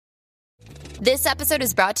This episode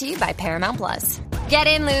is brought to you by Paramount Plus. Get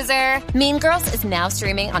in, loser! Mean Girls is now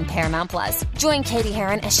streaming on Paramount Plus. Join Katie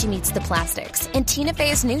Heron as she meets the plastics in Tina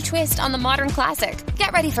Fey's new twist on the modern classic.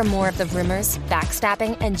 Get ready for more of the rumors,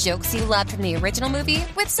 backstabbing, and jokes you loved from the original movie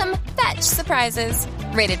with some fetch surprises.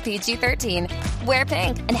 Rated PG-13. Wear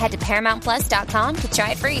pink and head to ParamountPlus.com to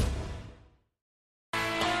try it free.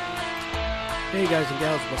 Hey guys and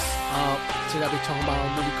gals, what's up? Today I'll be talking about a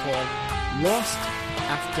movie called Lost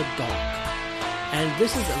After Dark. And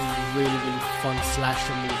this is a really, really fun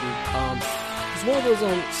slasher movie. It's one of those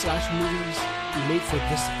slasher movies made for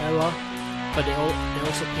this era, but they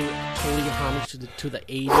also pay totally homage to the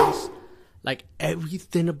 80s. Like,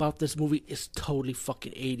 everything about this movie is totally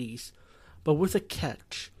fucking 80s. But with a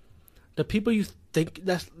catch. The people you think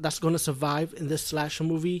that's going to survive in this slasher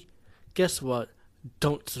movie, guess what?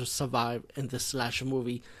 Don't survive in this slasher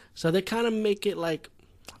movie. So they kind of make it like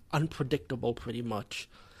unpredictable pretty much.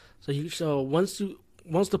 So once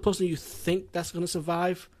the person you think that's going to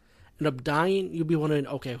survive end up dying, you'll be wondering,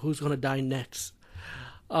 okay, who's going to die next?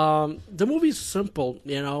 The movie's simple,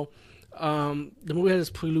 you know. The movie has this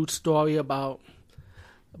prelude story about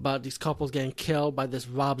these couples getting killed by this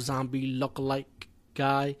Rob Zombie lookalike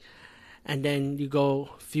guy. And then you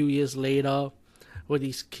go a few years later where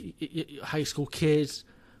these high school kids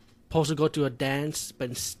supposed to go to a dance, but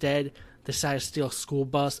instead decide to steal a school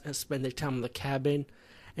bus and spend their time in the cabin.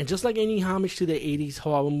 And just like any homage to the 80s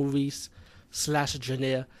horror movies, slasher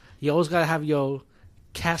genre, you always gotta have your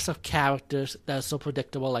cast of characters that are so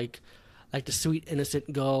predictable, like the sweet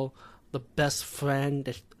innocent girl, the best friend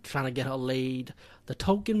that's trying to get her laid, the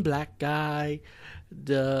token black guy,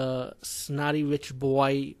 the snotty rich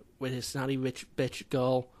boy with his snotty rich bitch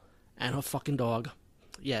girl, and her fucking dog.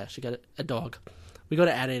 Yeah, she got a dog. We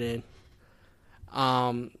gotta add it in.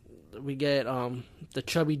 We get the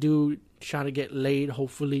chubby dude trying to get laid,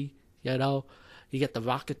 hopefully, you know. You get the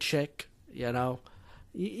rocket chick, you know.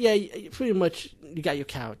 Yeah, pretty much you got your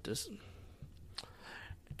characters.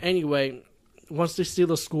 Anyway, once they steal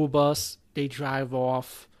the school bus, they drive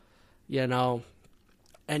off, you know.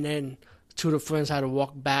 And then two of the friends had to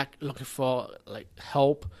walk back looking for like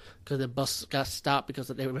help because the bus got stopped because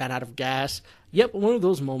they ran out of gas. Yep, one of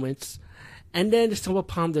those moments. And then they stumble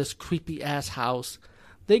upon this creepy ass house.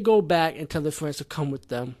 They go back and tell their friends to come with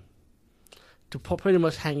them to pretty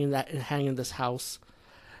much hang in this house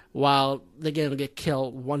while they're gonna get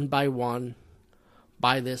killed one by one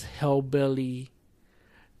by this hillbilly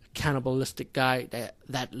cannibalistic guy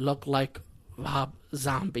that looked like Rob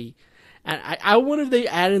Zombie. And I wonder if they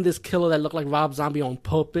add in this killer that looked like Rob Zombie on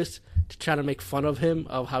purpose to try to make fun of him,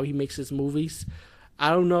 of how he makes his movies.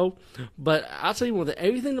 I don't know. But I'll tell you one thing.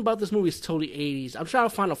 Everything about this movie is totally 80s. I'm trying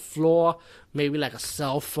to find a flaw, maybe like a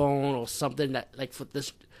cell phone or something that, like, for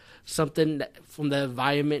this, something that, from the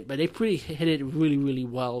environment. But they pretty hit it really, really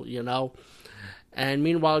well, you know. And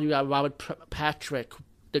meanwhile, you got Robert Patrick,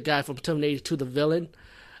 the guy from Terminator 2, the villain.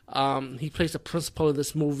 He plays the principal of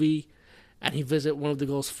this movie. And he visited one of the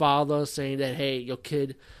girl's father, saying that, hey, your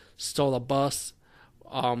kid stole a bus.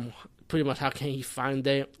 Pretty much, how can he find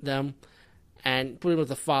them? And pretty much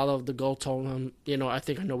the father of the girl told him, you know, I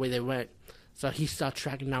think I know where they went. So he started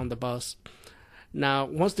tracking down the bus. Now,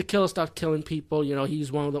 once the killer started killing people, you know, he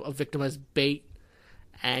used a victim as bait.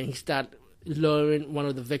 And he started luring one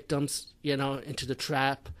of the victims, you know, into the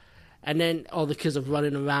trap. And then all the kids are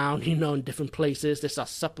running around, you know, in different places. They start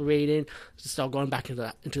separating. They start going back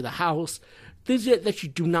into the house. Things that you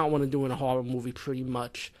do not want to do in a horror movie, pretty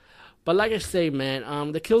much. But like I say,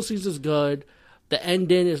 man, the kill scenes is good. The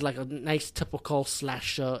ending is like a nice typical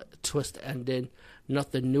slasher twist ending.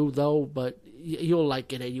 Nothing new, though, but you'll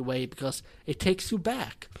like it anyway because it takes you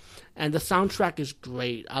back. And the soundtrack is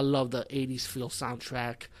great. I love the 80s feel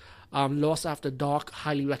soundtrack. Lost After Dark,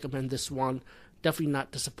 highly recommend this one. Definitely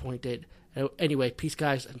not disappointed. Anyway, peace,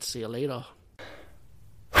 guys, and see you later.